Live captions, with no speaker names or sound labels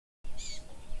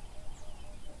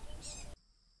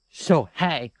So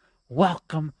hey,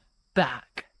 welcome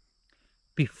back.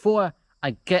 Before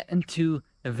I get into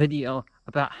the video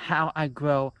about how I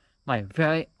grow my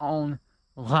very own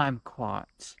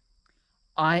limequats,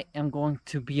 I am going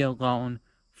to be alone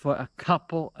for a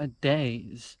couple of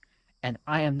days, and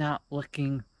I am not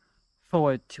looking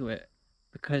forward to it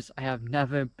because I have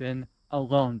never been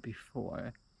alone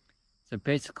before. So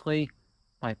basically,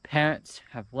 my parents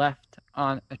have left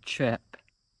on a trip.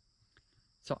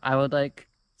 So I would like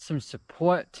some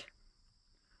support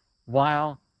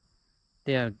while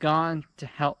they are gone to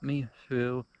help me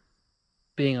through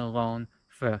being alone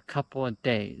for a couple of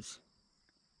days.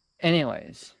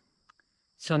 Anyways,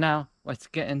 so now let's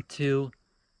get into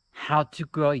how to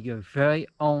grow your very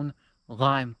own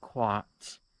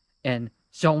limequats in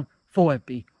Zone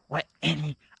 4B or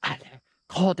any other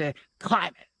colder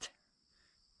climate.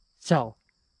 So,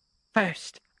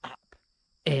 first up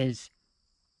is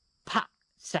pot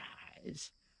size.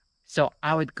 So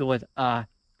I would go with a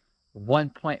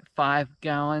 1.5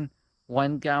 gallon,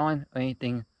 1 gallon, or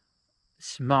anything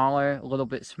smaller, a little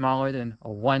bit smaller than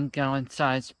a 1 gallon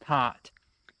size pot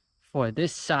for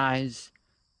this size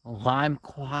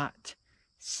limequat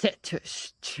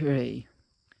citrus tree.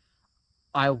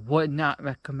 I would not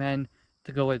recommend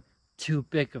to go with too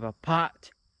big of a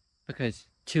pot because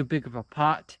too big of a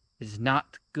pot is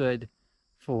not good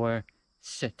for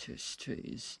citrus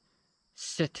trees.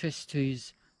 Citrus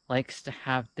trees likes to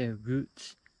have their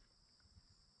roots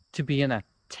to be in a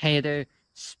tighter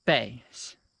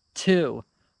space. 2.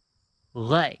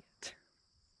 Light.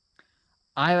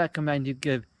 I recommend you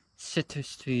give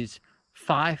citrus trees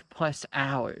 5+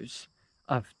 hours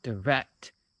of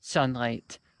direct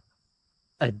sunlight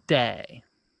a day.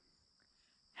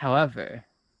 However,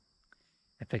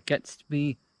 if it gets to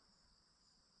be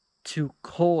too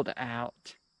cold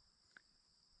out,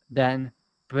 then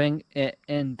bring it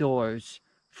indoors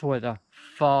for the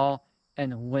fall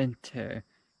and winter.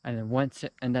 And then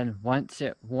once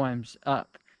it warms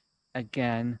up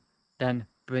again, then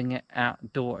bring it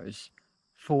outdoors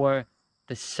for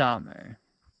the summer.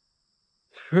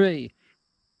 3.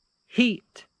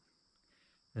 Heat.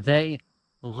 They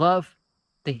love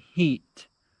the heat.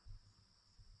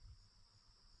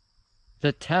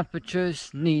 The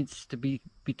temperatures needs to be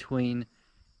between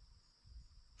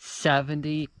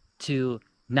 70 to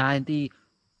 95.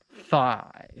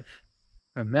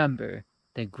 Remember,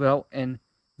 they grow in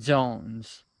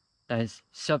zones, that is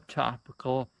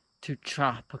subtropical to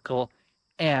tropical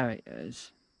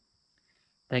areas.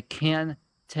 They can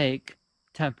take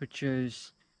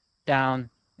temperatures down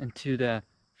into the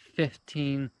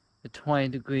 15 to 20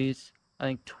 degrees. I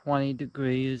think 20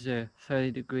 degrees or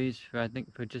 30 degrees for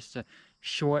just a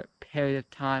short period of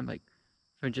time, like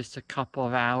for just a couple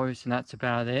of hours, and that's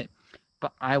about it.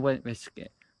 But I wouldn't risk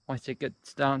it. Once it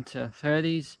gets down to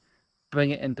 30s,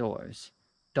 bring it indoors.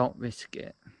 Don't risk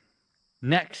it.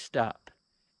 Next up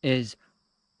is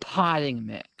potting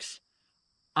mix.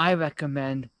 I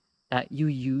recommend that you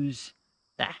use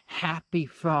the Happy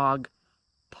Frog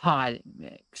potting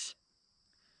mix.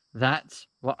 That's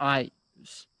what I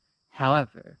use.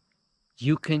 However,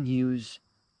 you can use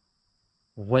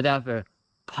whatever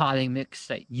potting mix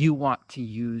that you want to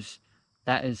use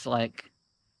that is like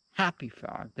Happy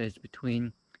Frog. That is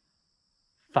between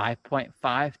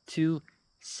 5.5 to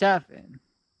 7.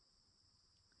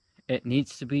 It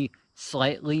needs to be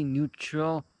slightly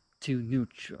neutral to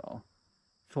neutral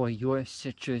for your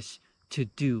citrus to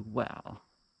do well.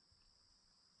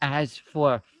 As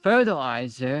for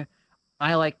fertilizer,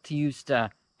 I like to use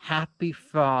the Happy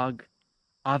Frog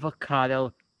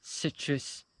Avocado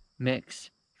Citrus Mix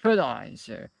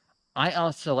fertilizer. I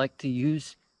also like to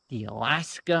use the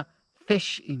Alaska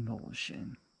Fish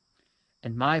Emulsion.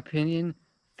 In my opinion,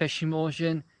 fish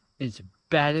emulsion is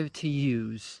better to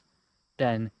use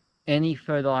than any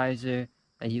fertilizer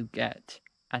that you get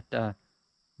at the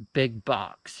big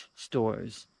box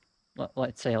stores.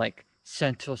 Let's say like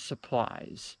Central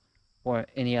Supplies or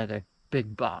any other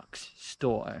big box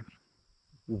store.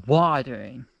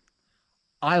 Watering.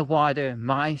 I water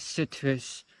my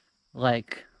citrus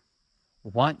like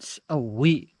once a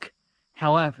week.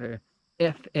 However,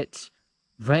 if it's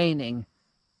raining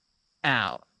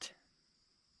out,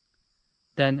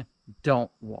 then don't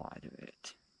water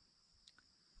it.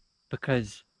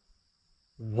 Because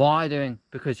overwatering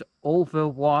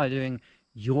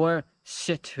your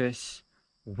citrus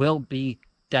will be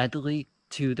deadly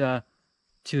to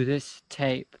this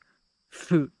type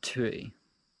fruit tree.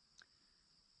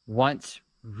 Once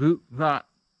root rot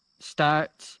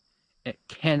starts, it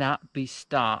cannot be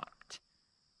stopped.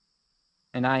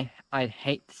 And I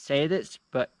hate to say this,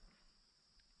 but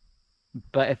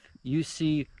if you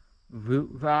see root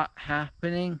rot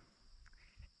happening,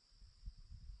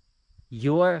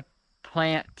 your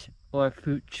plant or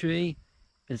fruit tree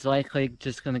is likely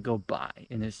just going to go by,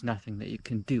 and there's nothing that you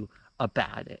can do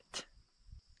about it.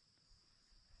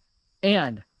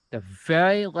 And the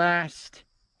very last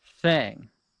thing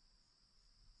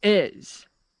is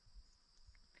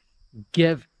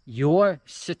give your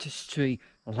citrus tree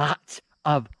lots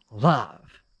of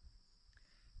love.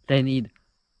 They need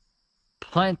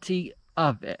plenty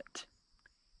of it.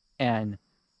 And,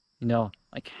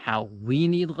 like how we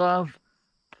need love,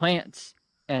 plants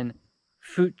and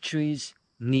fruit trees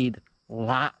need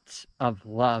lots of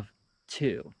love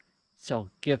too. So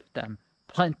give them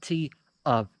plenty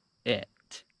of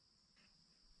it.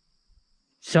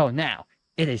 So now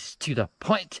it is to the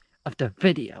point of the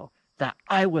video that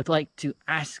I would like to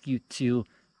ask you to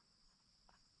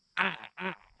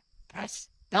press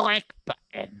the like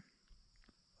button.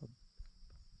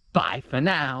 Bye for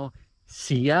now.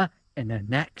 See ya in the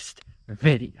next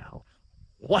video.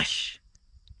 Whoosh!